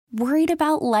Worried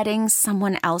about letting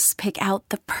someone else pick out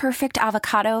the perfect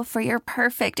avocado for your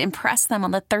perfect impress them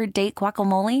on the third date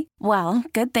guacamole? Well,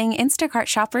 good thing Instacart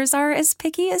shoppers are as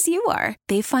picky as you are.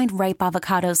 They find ripe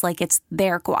avocados like it's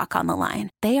their guac on the line.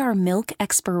 They are milk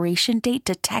expiration date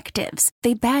detectives.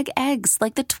 They bag eggs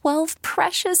like the 12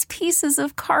 precious pieces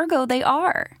of cargo they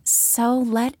are. So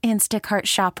let Instacart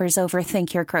shoppers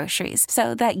overthink your groceries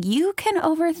so that you can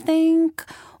overthink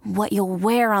what you'll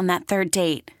wear on that third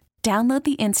date. Download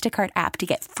the Instacart app to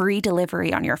get free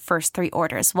delivery on your first 3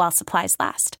 orders while supplies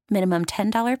last. Minimum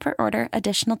 $10 per order.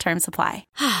 Additional terms apply.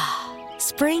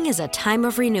 Spring is a time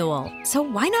of renewal, so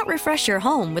why not refresh your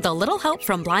home with a little help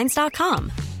from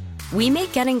Blinds.com? We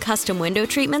make getting custom window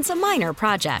treatments a minor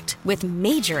project with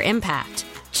major impact.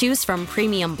 Choose from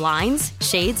premium blinds,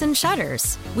 shades, and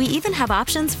shutters. We even have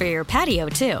options for your patio,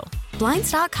 too.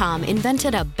 Blinds.com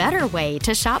invented a better way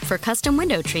to shop for custom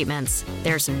window treatments.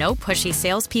 There's no pushy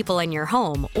salespeople in your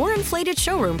home or inflated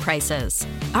showroom prices.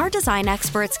 Our design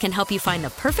experts can help you find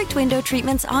the perfect window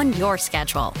treatments on your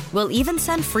schedule. We'll even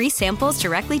send free samples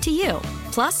directly to you.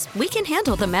 Plus, we can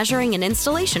handle the measuring and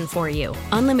installation for you.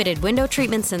 Unlimited window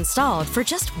treatments installed for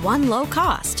just one low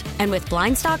cost. And with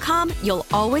Blinds.com, you'll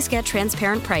always get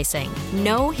transparent pricing.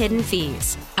 No hidden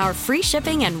fees. Our free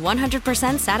shipping and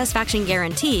 100% satisfaction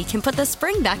guarantee can put the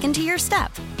spring back into your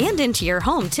step and into your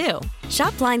home, too.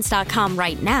 Shop Blinds.com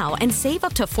right now and save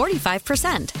up to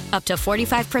 45%. Up to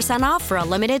 45% off for a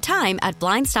limited time at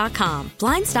Blinds.com.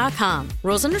 Blinds.com.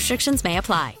 Rules and restrictions may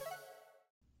apply.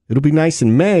 It'll be nice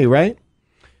in May, right?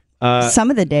 Some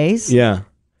of the days. Yeah.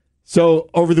 So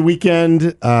over the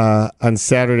weekend, on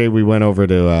Saturday, we went over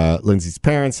to Lindsay's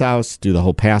parents' house, do the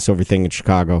whole Passover thing in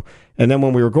Chicago. And then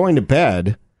when we were going to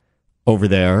bed over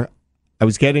there, I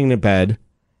was getting to bed,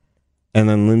 and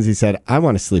then Lindsay said, I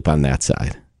want to sleep on that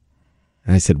side.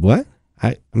 And I said, what?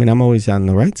 I mean, I'm always on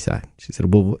the right side. She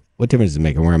said, well, what difference does it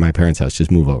make? We're at my parents' house. Just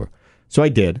move over. So I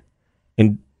did.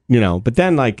 And, but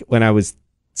then, like, when I was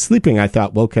sleeping, I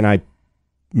thought, well, can I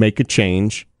make a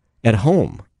change at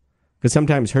home? Because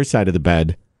sometimes her side of the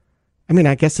bed, I mean,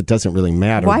 I guess it doesn't really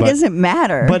matter. Why does it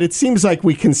matter? But it seems like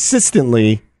we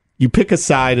consistently, you pick a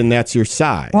side and that's your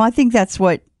side. Well, I think that's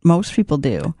what most people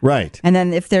do. Right. And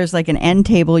then if there's like an end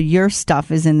table, your stuff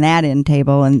is in that end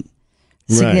table and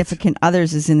significant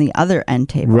others is in the other end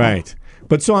table. Right.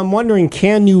 But so I'm wondering,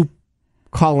 can you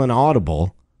call an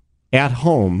audible at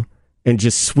home and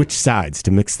just switch sides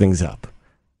to mix things up?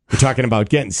 We're talking about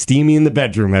getting steamy in the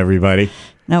bedroom, everybody.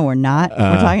 No, we're not.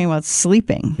 We're talking about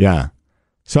sleeping. Yeah.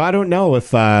 So I don't know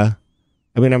if, I'm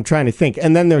trying to think.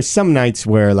 And then there's some nights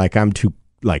where, like, I'm too,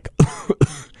 like,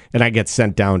 and I get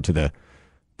sent down to the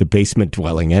basement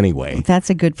dwelling anyway. That's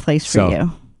a good place for you.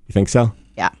 You think so?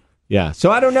 Yeah. Yeah.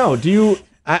 So I don't know. Do you,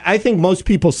 I think most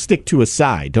people stick to a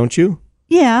side, don't you?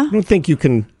 Yeah. I don't think you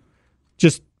can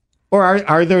just, or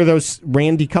are there those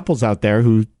randy couples out there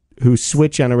who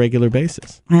switch on a regular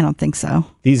basis? I don't think so.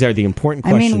 These are the important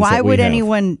questions. I mean, why would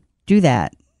anyone do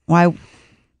that? Why?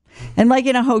 And like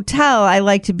in a hotel, I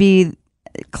like to be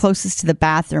closest to the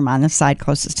bathroom, on the side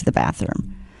closest to the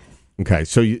bathroom. Okay,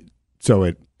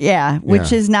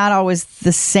 which is not always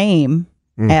the same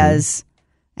as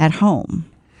at home.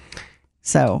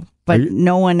 So, but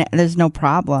there's no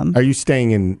problem. Are you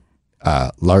staying in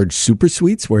large super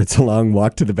suites where it's a long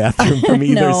walk to the bathroom from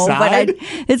either side? But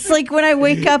it's like when I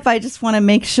wake up, I just want to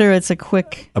make sure it's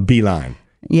a beeline.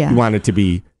 Yeah. You want it to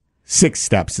be 6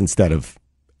 steps instead of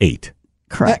 8.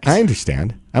 Correct. I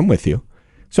understand. I'm with you.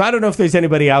 So I don't know if there's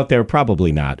anybody out there,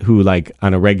 probably not, who like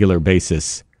on a regular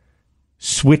basis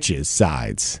switches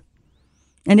sides.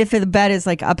 And if the bed is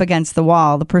like up against the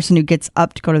wall, the person who gets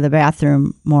up to go to the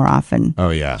bathroom more often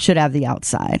should have the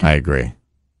outside. I agree.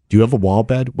 Do you have a wall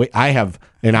bed? Wait, I have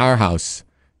in our house.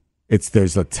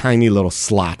 There's a tiny little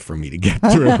slot for me to get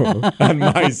through on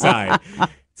my side.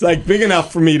 It's like big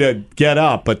enough for me to get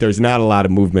up, but there's not a lot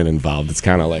of movement involved. It's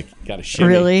kind of like got to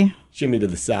shimmy to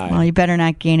the side. Well, you better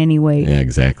not gain any weight. Yeah,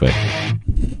 exactly.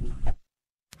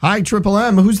 Hi, Triple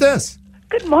M. Who's this?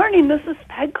 Good morning. This is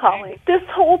Peg calling. This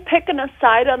whole picking a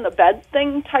side on the bed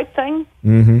thing type thing.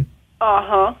 Mm-hmm.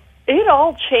 It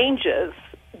all changes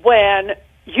when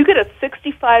you get a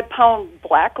 65-pound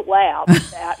black lab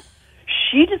that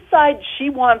she decides she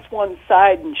wants one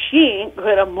side and she ain't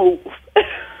going to move.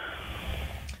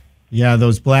 Yeah,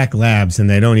 those black labs, and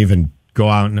they don't even go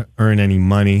out and earn any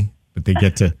money, but they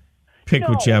get to pick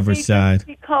whichever side.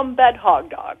 They become bed hog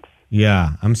dogs.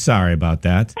 Yeah, I'm sorry about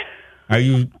that. Are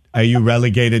you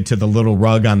relegated to the little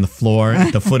rug on the floor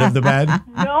at the foot of the bed?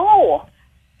 No.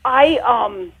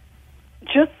 I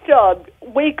just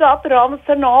wake up and all of a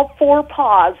sudden all four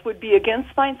paws would be against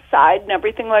my side and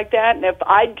everything like that. And if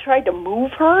I tried to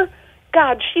move her,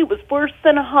 God, she was worse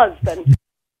than a husband.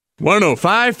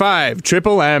 105.5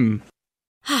 Triple M.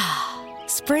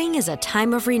 Spring is a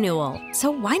time of renewal,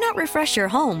 so why not refresh your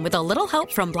home with a little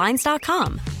help from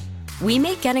Blinds.com? We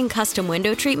make getting custom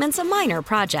window treatments a minor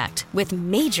project with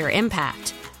major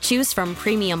impact. Choose from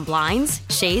premium blinds,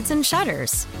 shades, and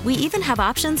shutters. We even have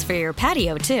options for your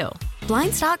patio, too.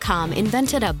 Blinds.com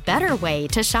invented a better way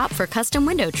to shop for custom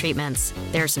window treatments.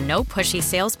 There's no pushy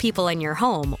salespeople in your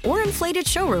home or inflated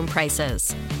showroom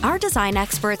prices. Our design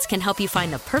experts can help you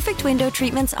find the perfect window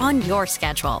treatments on your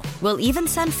schedule. We'll even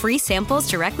send free samples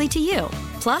directly to you.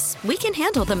 Plus, we can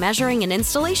handle the measuring and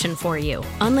installation for you.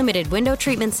 Unlimited window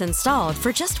treatments installed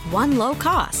for just one low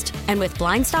cost. And with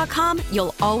Blinds.com,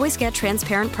 you'll always get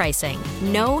transparent pricing.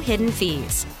 No hidden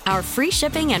fees. Our free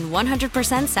shipping and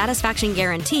 100% satisfaction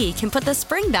guarantee can put the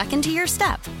spring back into your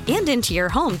step and into your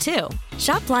home, too.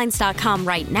 Shop Blinds.com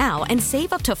right now and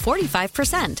save up to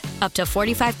 45%. Up to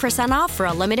 45% off for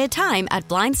a limited time at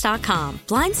Blinds.com.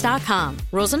 Blinds.com.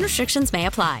 Rules and restrictions may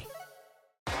apply.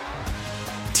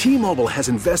 T-Mobile has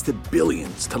invested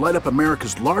billions to light up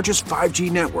America's largest 5G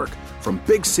network, from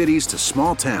big cities to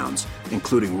small towns,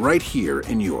 including right here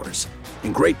in yours.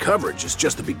 And great coverage is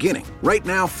just the beginning. Right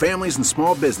now, families and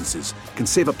small businesses can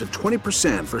save up to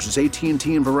 20% versus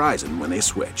AT&T and Verizon when they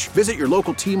switch. Visit your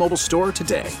local T-Mobile store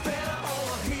today.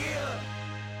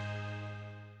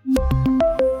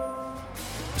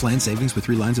 Plan savings with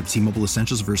 3 lines of T-Mobile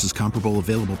Essentials versus comparable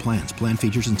available plans. Plan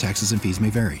features and taxes and fees may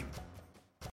vary.